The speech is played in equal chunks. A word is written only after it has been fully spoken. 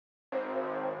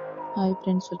Hi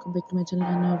friends, welcome back to my channel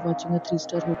and now watching a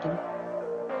 3-star hotel.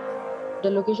 The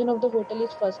location of the hotel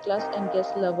is first class and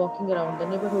guests love walking around the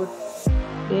neighborhood.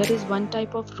 There is one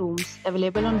type of rooms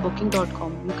available on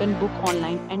booking.com. You can book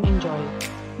online and enjoy it.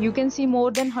 You can see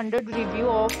more than 100 review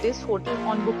of this hotel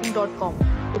on booking.com.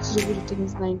 Its review rating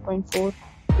is 9.4,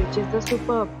 which is the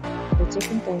superb. The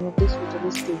check-in time of this hotel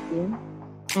is 2 p.m.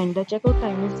 and the checkout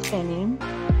time is 10 a.m.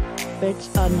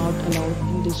 Pets are not allowed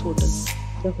in this hotel.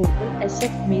 The hotel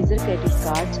accepts major credit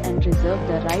cards and reserves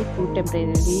the right to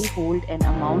temporarily hold an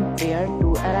amount prior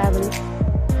to arrival.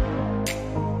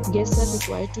 Guests are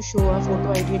required to show a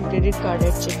photo ID and credit card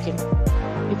at check-in.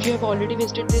 If you have already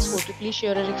visited this hotel, please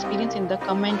share your experience in the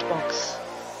comment box.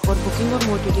 For booking or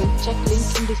more details, check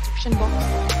link in description box.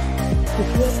 If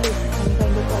you are facing any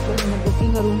kind of problem in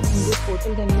booking a room in this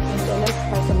hotel, then you can tell us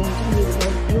by commenting. We will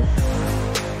help you.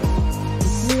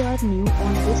 If you are new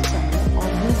on this channel or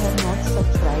you have not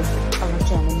subscribed our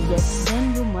channel yet,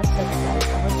 then you must subscribe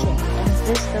our channel and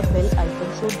press the bell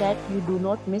icon so that you do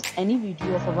not miss any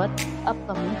video of our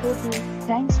upcoming hotel.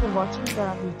 Thanks for watching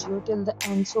the video till the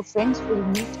end. So friends, will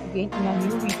meet again in a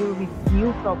new video with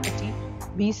new property.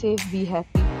 Be safe, be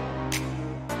happy.